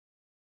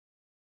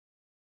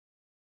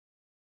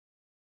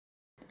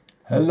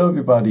Hello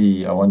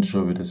everybody, I want to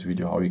show you this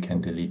video how you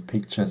can delete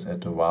pictures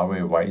at the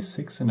Huawei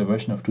Y6 in the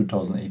version of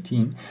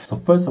 2018. So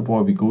first of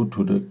all we go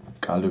to the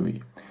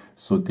gallery.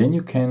 So then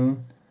you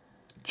can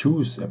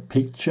choose a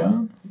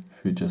picture.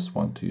 If you just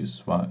want to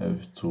use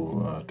one,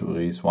 to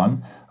erase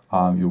one,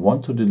 you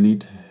want to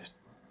delete,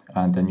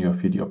 and then you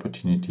have here the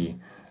opportunity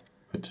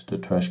with the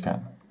trash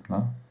can.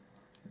 No?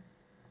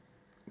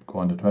 Go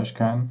on the trash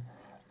can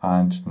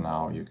and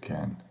now you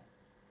can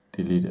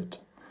delete it.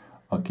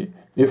 Okay,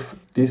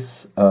 if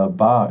this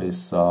bar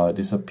is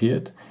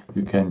disappeared,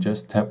 you can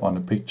just tap on the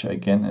picture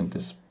again and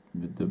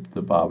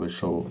the bar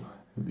will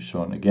be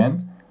shown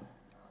again.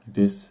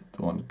 This,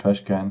 go on the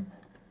trash can,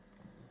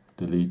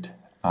 delete,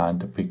 and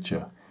the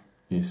picture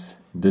is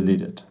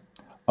deleted.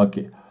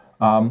 Okay,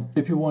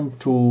 if you want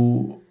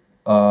to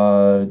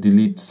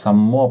delete some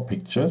more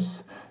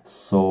pictures,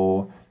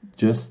 so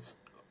just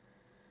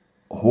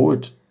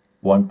hold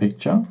one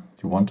picture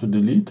you want to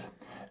delete,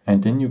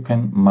 and then you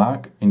can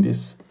mark in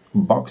this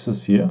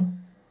boxes here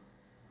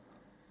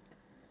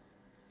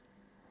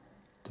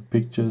the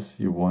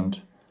pictures you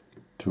want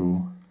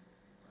to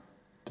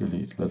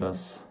delete. Let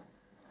us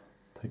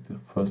take the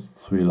first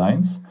 3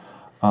 lines.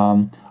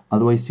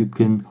 Otherwise you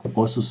can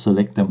also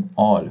select them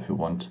all if you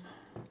want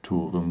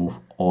to remove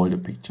all the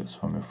pictures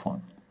from your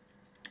phone.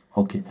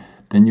 Okay,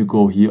 then you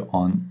go here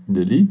on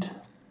delete,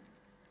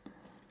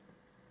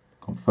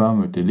 confirm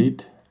with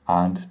delete,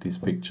 and these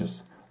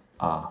pictures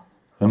are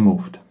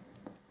removed.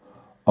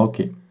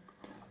 Okay.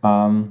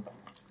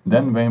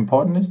 Then very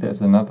important is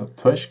there's another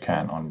trash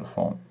can on the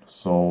phone.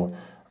 So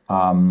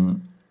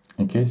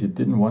in case you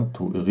didn't want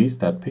to erase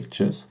that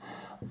pictures,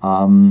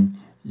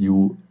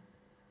 you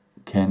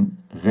can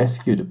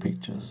rescue the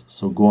pictures.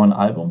 So go on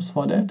albums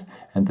for that,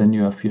 and then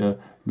you have here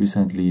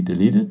recently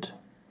deleted,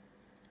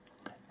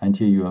 and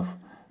here you have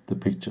the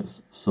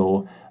pictures.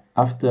 So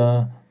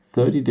after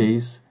 30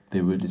 days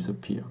they will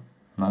disappear.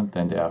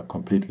 Then they are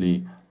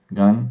completely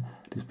gone,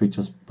 these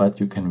pictures, but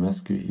you can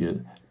rescue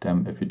here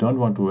them if you don't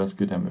want to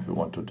rescue them. If you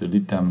want to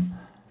delete them,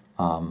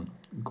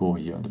 go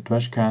here on the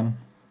trash can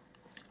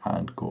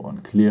and go on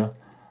clear,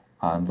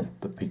 and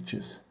the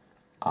pictures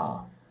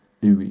are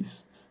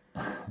erased.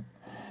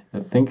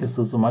 Thank you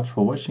so much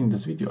for watching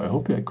this video. I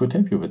hope I could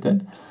help you with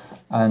that,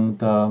 and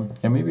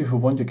yeah, maybe if you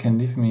want you can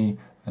leave me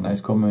a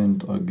nice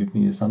comment or give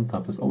me a thumbs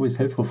up. It's always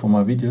helpful for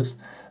my videos.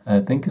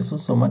 Thank you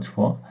so much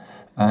for.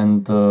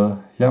 And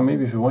yeah,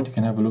 maybe if you want you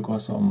can have a look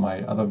also on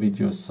my other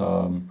videos.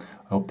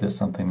 I hope there's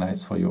something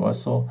nice for you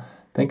also.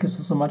 Thank you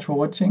so much for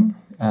watching,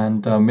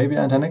 and maybe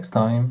until next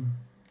time.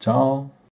 Ciao.